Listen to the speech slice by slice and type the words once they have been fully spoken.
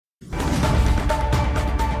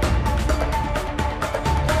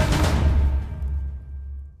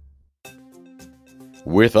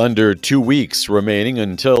With under 2 weeks remaining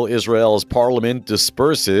until Israel's parliament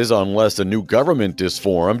disperses unless a new government is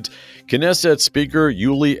formed, Knesset Speaker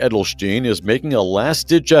Yuli Edelstein is making a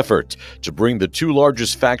last-ditch effort to bring the two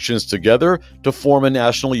largest factions together to form a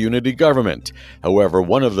national unity government. However,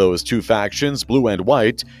 one of those two factions, blue and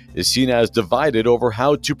white, is seen as divided over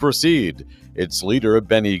how to proceed. Its leader,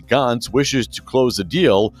 Benny Gantz, wishes to close a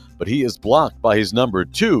deal, but he is blocked by his number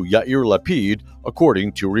two, Yair Lapid,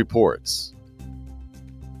 according to reports.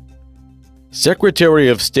 Secretary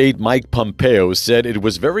of State Mike Pompeo said it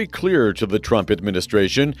was very clear to the Trump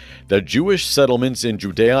administration that Jewish settlements in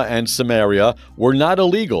Judea and Samaria were not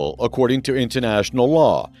illegal according to international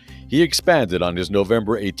law. He expanded on his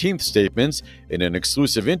November 18th statements in an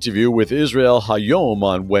exclusive interview with Israel Hayom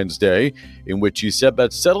on Wednesday, in which he said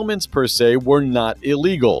that settlements per se were not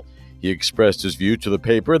illegal. He expressed his view to the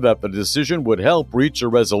paper that the decision would help reach a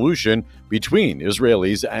resolution between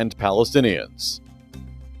Israelis and Palestinians.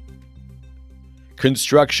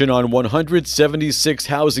 Construction on 176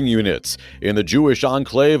 housing units in the Jewish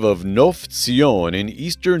enclave of Nof Tzion in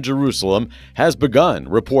eastern Jerusalem has begun,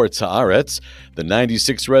 reports Haaretz. The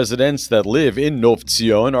 96 residents that live in Nof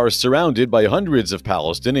Tzion are surrounded by hundreds of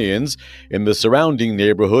Palestinians in the surrounding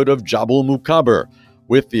neighborhood of Jabal Mukaber.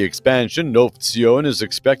 With the expansion, Nof Tzion is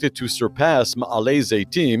expected to surpass Ma'aleh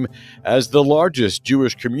Zeitim as the largest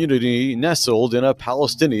Jewish community nestled in a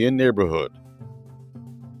Palestinian neighborhood.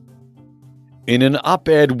 In an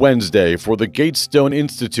op-ed Wednesday for the Gatestone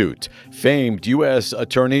Institute, famed U.S.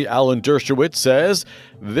 Attorney Alan Dershowitz says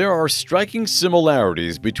there are striking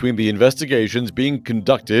similarities between the investigations being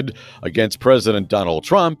conducted against President Donald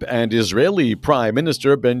Trump and Israeli Prime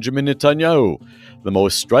Minister Benjamin Netanyahu. The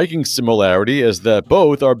most striking similarity is that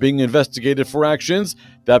both are being investigated for actions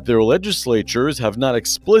that their legislatures have not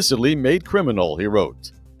explicitly made criminal, he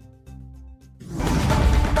wrote.